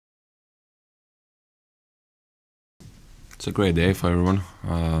It's a great day for everyone.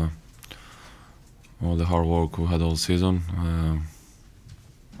 All the hard work we had all season,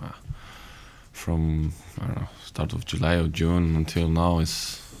 from I don't know, start of July or June until now,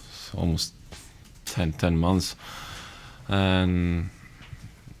 it's almost 10 months, and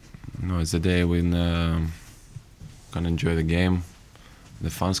it's a day when can enjoy the game. The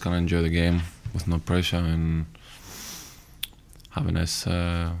fans can enjoy the game with no pressure and have a nice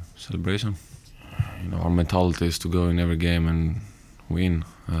celebration. Our mentality is to go in every game and win.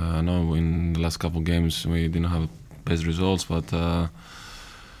 I know in the last couple of games we didn't have best results, but to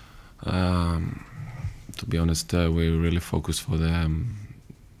be honest, we really focused for the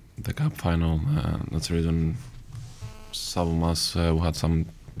cup final. That's the reason some of us we had some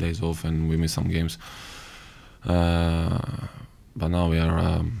days off and we missed some games. But now we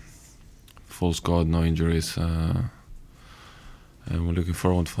are full squad, no injuries, and we're looking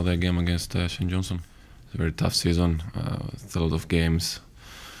forward for the game against St Johnstone. It's a very tough season, with a lot of games,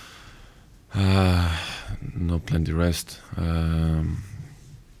 no plenty rest.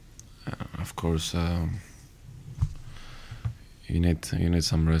 Of course, you need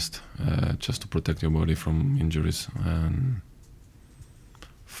some rest just to protect your body from injuries and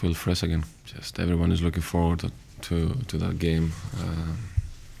feel fresh again. Just everyone is looking forward to that game.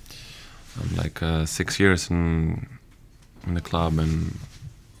 I'm like 6 years in the club and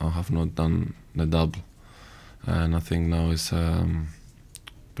I have not done the double, and I think now is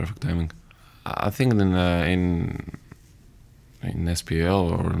perfect timing. I think in SPL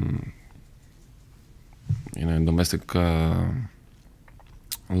or in domestic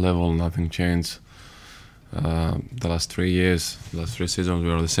level, nothing changed. The last 3 years, the last 3 seasons, we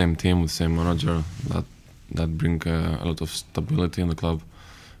are the same team with the same manager. That bring a lot of stability in the club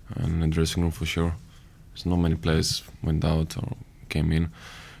and the dressing room for sure. There's not many players went out or came in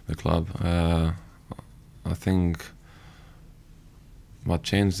the club. I think what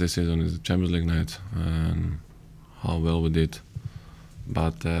changed this season is the Champions League night and how well we did.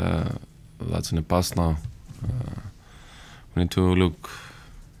 But that's in the past now. We need to look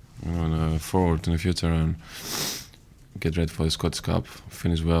forward in the future and get ready for the Scottish Cup,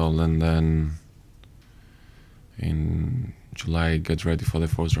 finish well, and then in July get ready for the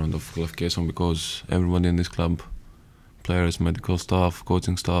first round of qualification, because everybody in this club, players, medical staff,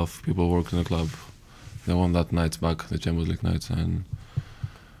 coaching staff, people working in the club, they want that night back, the Champions League nights, and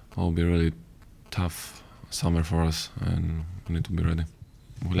it will be really tough summer for us and we need to be ready.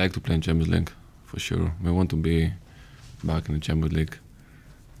 We like to play in Champions League for sure. We want to be back in the Champions League,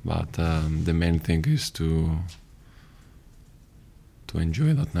 but the main thing is to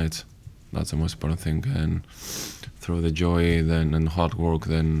enjoy that night. That's the most important thing, and through the joy then and hard work,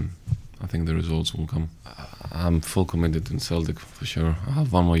 then I think the results will come. I'm full committed in Celtic for sure. I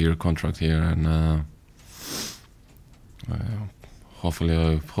have 1 more year contract here, and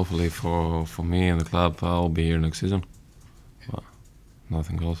hopefully for me and the club, I'll be here next season. But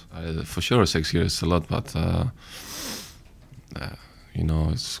nothing else. For sure 6 years is a lot, but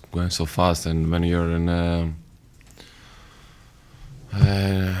it's going so fast, and when you're in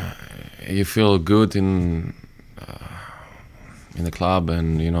you feel good in the club,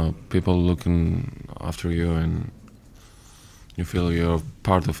 and people looking after you, and you feel you're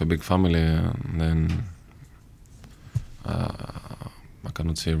part of a big family, and then I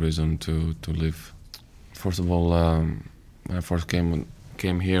cannot see a reason to leave. First of all, when I first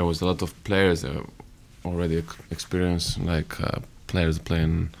came here, was a lot of players that already experienced, like players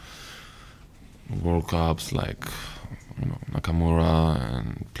playing World Cups, like Nakamura,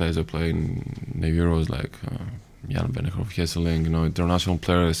 and players that play in the Euros, like Jan Bennehoff, Hesseling, international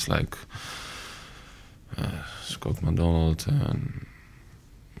players like Scott McDonald and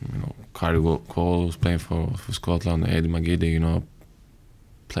Kyrie Cole, who's playing for Scotland, Eddie McGeady,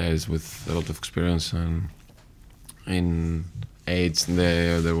 players with a lot of experience, and in age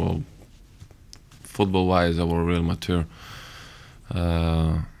they were, football-wise, they were real mature.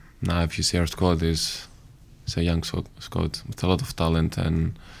 Now if you see our squad, it's a young squad with a lot of talent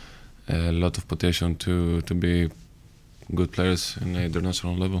and a lot of potential to be good players in the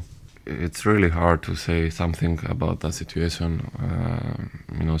international level. It's really hard to say something about that situation.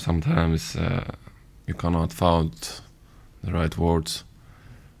 Sometimes you cannot find the right words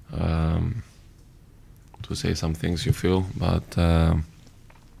to say some things you feel, but I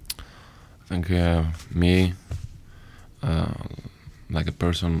think me, like a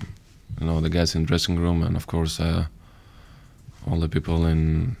person, the guys in the dressing room, and of course all the people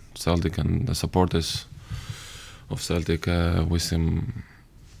in Celtic and the supporters of Celtic, wish him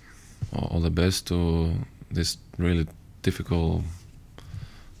all the best to this really difficult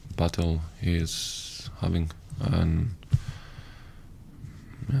battle he is having, and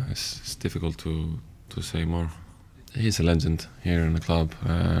It's difficult to say more. He's a legend here in the club,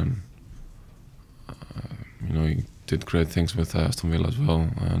 and he did great things with Aston Villa as well,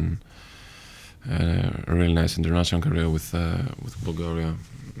 and a really nice international career with Bulgaria.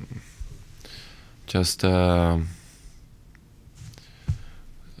 Just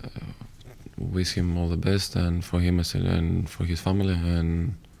wish him all the best, and for him and for his family,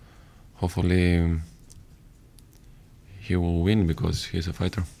 and hopefully he will win because he's a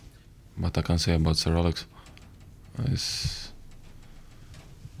fighter. What I can say about Sir Alex is,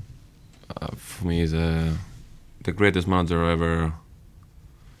 for me, is the greatest manager ever,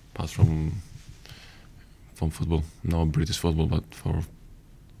 apart from football. No British football, but for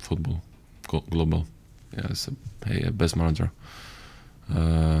football, global. Yeah, it's a best manager.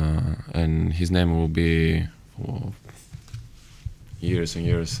 And his name will be for years and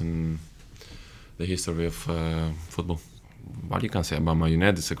years in the history of football. What you can say about Man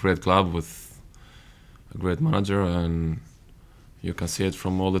United? It's a great club with a great manager, and you can see it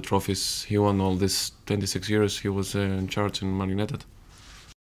from all the trophies he won all these 26 years he was in charge in Man United.